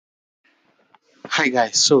Hi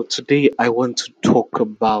guys, so today I want to talk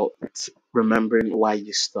about remembering why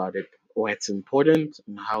you started, why it's important,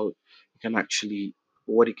 and how you can actually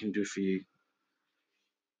what it can do for you.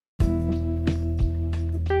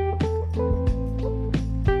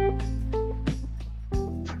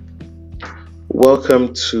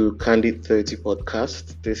 Welcome to Candid 30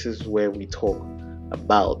 podcast. This is where we talk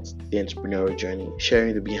about the entrepreneurial journey,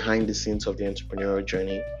 sharing the behind the scenes of the entrepreneurial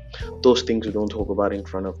journey, those things we don't talk about in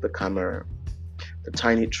front of the camera, the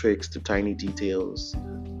tiny tricks, the tiny details,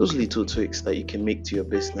 those little tweaks that you can make to your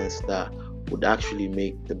business that would actually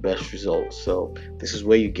make the best results. So this is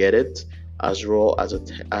where you get it as raw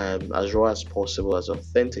as possible, as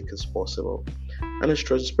authentic as possible, and as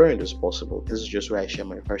transparent as possible. This is just where I share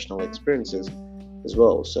my personal experiences as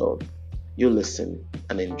well. So you listen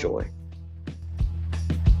and enjoy.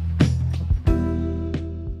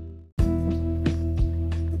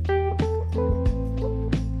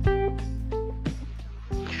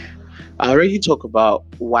 I already talked about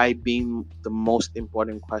why being the most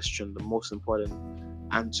important question, the most important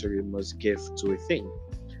answer you must give to a thing.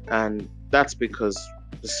 And that's because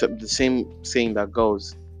the same saying that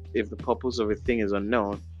goes, if the purpose of a thing is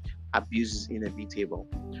unknown, abuse is inevitable.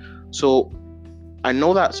 So I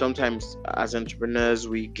know that sometimes as entrepreneurs,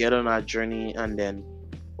 we get on our journey and then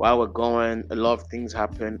while we're going, a lot of things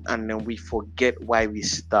happen and then we forget why we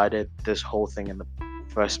started this whole thing in the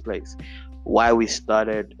first place. Why we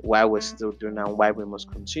started, why we're still doing it, and why we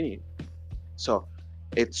must continue. So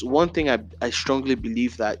it's one thing I strongly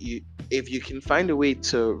believe that if you can find a way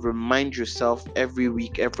to remind yourself every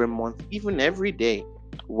week, every month, even every day,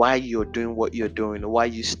 why you're doing what you're doing, why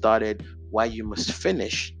you started, why you must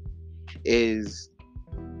finish, is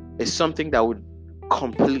is something that would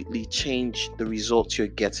completely change the results you're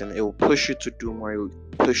getting. It will push you to do more, it will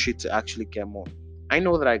push you to actually get more. I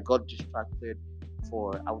know that I got distracted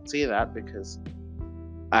for I would say that because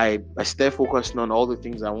I stay focused on all the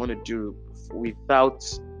things I want to do without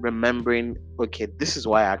remembering, okay, this is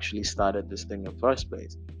why I actually started this thing in the first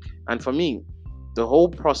place. And for me, the whole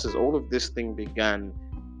process, all of this thing began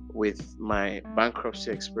with my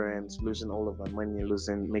bankruptcy experience, losing all of my money,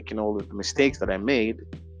 making all of the mistakes that I made,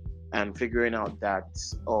 and figuring out that,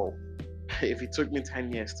 oh, if it took me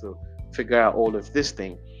 10 years to figure out all of this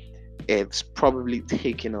thing, it's probably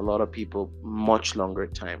taking a lot of people much longer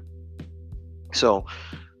time. So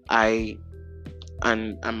I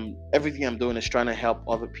and I'm everything I'm doing is trying to help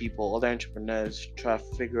other people, other entrepreneurs, try to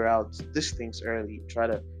figure out these things early, try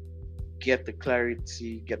to get the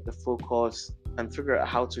clarity, get the focus, and figure out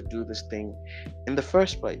how to do this thing in the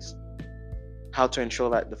first place, how to ensure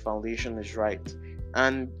that the foundation is right.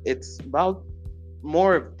 And it's about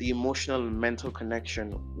more of the emotional and mental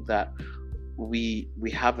connection that we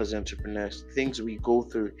have as entrepreneurs, things we go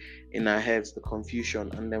through in our heads, the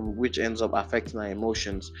confusion, and then which ends up affecting our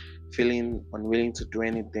emotions, feeling unwilling to do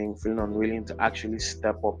anything, feeling unwilling to actually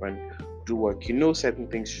step up and do work. You know certain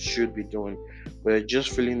things you should be doing, but you're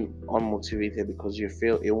just feeling unmotivated because you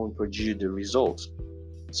feel it won't produce the results.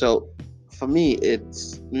 So for me,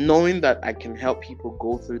 it's knowing that I can help people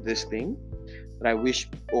go through this thing that I wish,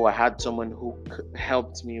 oh, I had someone who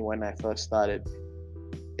helped me when I first started,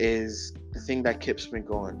 is the thing that keeps me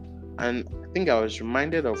going. And I think I was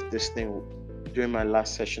reminded of this thing during my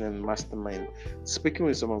last session in Mastermind. Speaking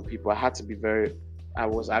with some of the people, I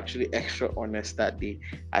was actually extra honest that day.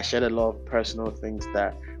 I shared a lot of personal things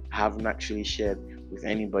that I haven't actually shared with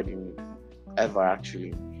anybody ever,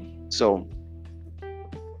 actually. So,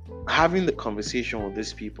 having the conversation with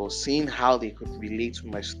these people, seeing how they could relate to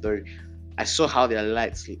my story, I saw how their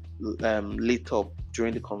lights lit up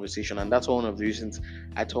during the conversation, and that's one of the reasons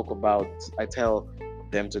I talk about. I tell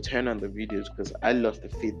them to turn on the videos because I love the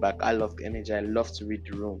feedback, I love the energy, I love to read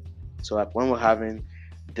the room. So like when we're having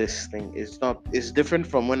this thing, it's different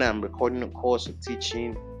from when I'm recording a course or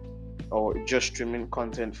teaching or just streaming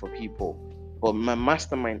content for people. But my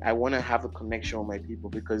mastermind, I want to have a connection with my people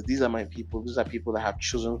because these are my people. These are people that have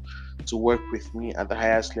chosen to work with me at the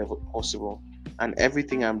highest level possible. And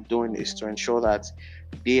everything I'm doing is to ensure that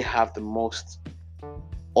they have the most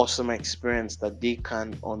awesome experience that they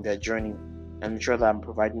can on their journey and ensure that I'm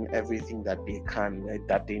providing everything that they can,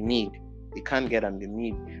 that they need. They can't get and they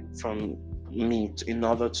need from me in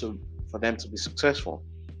order to for them to be successful.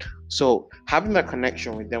 So having that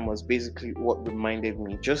connection with them was basically what reminded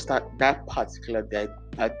me. Just that particular day,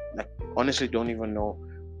 I honestly don't even know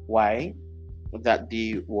why that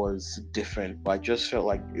day was different, but I just felt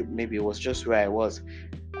like maybe it was just where I was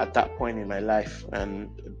at that point in my life and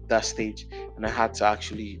that stage, and I had to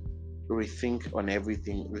actually rethink on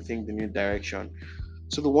everything, rethink the new direction.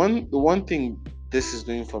 So the one thing this is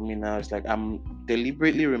doing for me now is like I'm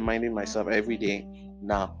deliberately reminding myself every day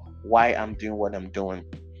now why I'm doing what I'm doing,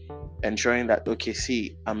 ensuring that okay,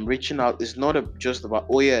 see, I'm reaching out. It's not just about,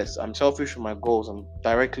 oh yes, I'm selfish with my goals. I'm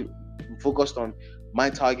focused on my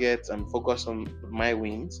targets. I'm focused on my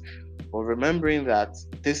wins, but remembering that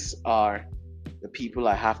these are the people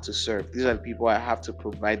I have to serve. These are the people I have to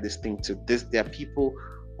provide this thing to. There are people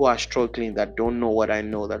who are struggling, that don't know what I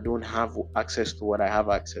know, that don't have access to what I have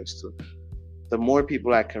access to. The more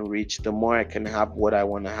people I can reach, the more I can have what I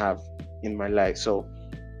want to have in my life. So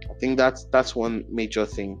I think that's one major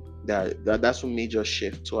thing, that's one major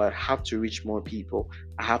shift. So I have to reach more people.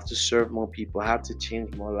 I have to serve more people. I have to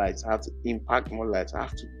change more lives. I have to impact more lives. I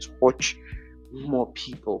have to touch more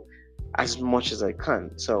people as much as I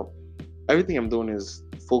can. So everything I'm doing is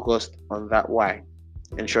focused on that why,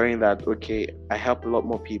 ensuring that okay, I help a lot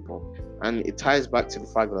more people. And it ties back to the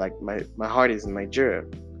fact that like my heart is in Nigeria,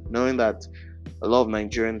 knowing that a lot of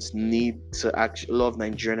Nigerians need to actually, a lot of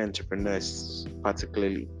Nigerian entrepreneurs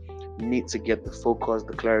particularly need to get the focus,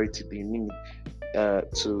 the clarity they need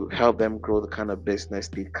to help them grow the kind of business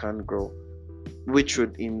they can grow, which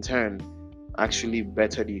would in turn actually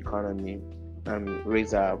better the economy and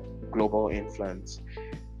raise our global influence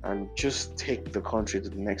and just take the country to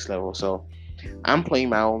the next level. So I'm playing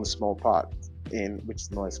my own small part in, which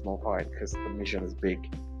is not a small part because the mission is big.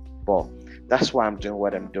 But that's why I'm doing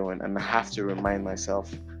what I'm doing, and I have to remind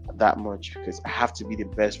myself that much because I have to be the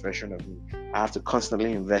best version of me. I have to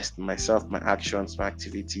constantly invest in myself, my actions, my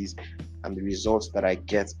activities, and the results that I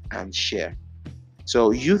get and share.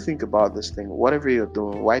 So you think about this thing, whatever you're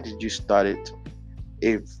doing, why did you start it?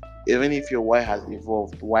 If Even if your why has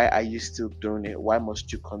evolved, why are you still doing it? Why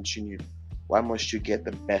must you continue? Why must you get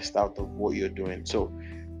the best out of what you're doing? So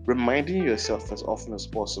reminding yourself as often as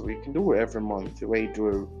possible. You can do it every month, where you do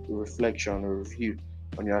a reflection or review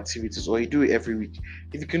on your activities, or you do it every week.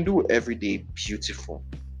 If you can do it every day, beautiful.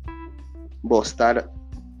 But start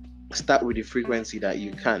with the frequency that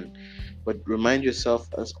you can. But remind yourself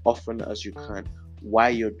as often as you can why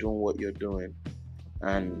you're doing what you're doing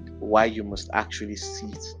and why you must actually see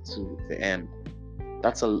it to the end.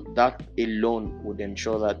 That alone would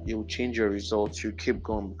ensure that it will change your results. You keep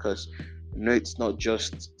going because you know it's not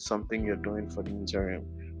just something you're doing for the interim.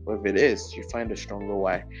 But if it is, you find a stronger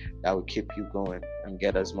why that will keep you going and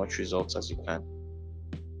get as much results as you can.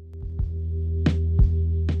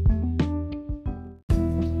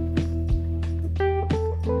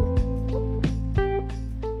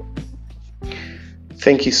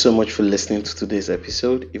 Thank you so much for listening to today's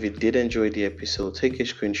episode. If you did enjoy the episode, take a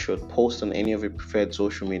screenshot, post on any of your preferred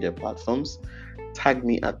social media platforms, tag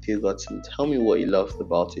me at Theo Godson, tell me what you loved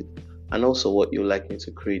about it, and also what you'd like me to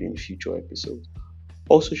create in future episodes.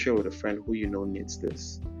 Also share with a friend who you know needs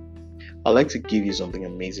this. I'd like to give you something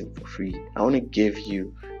amazing for free. I want to give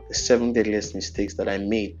you the 7 deadliest mistakes that I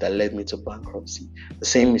made that led me to bankruptcy. The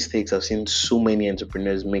same mistakes I've seen so many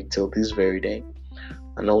entrepreneurs make till this very day.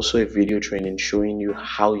 And also a video training showing you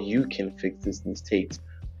how you can fix these mistakes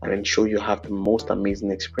and ensure you have the most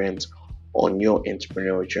amazing experience on your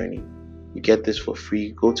entrepreneurial journey. You get this for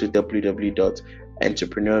free. Go to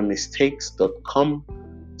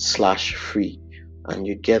www.entrepreneurmistakes.com/free and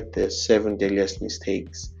you get the 7 deadliest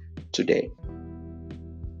mistakes today.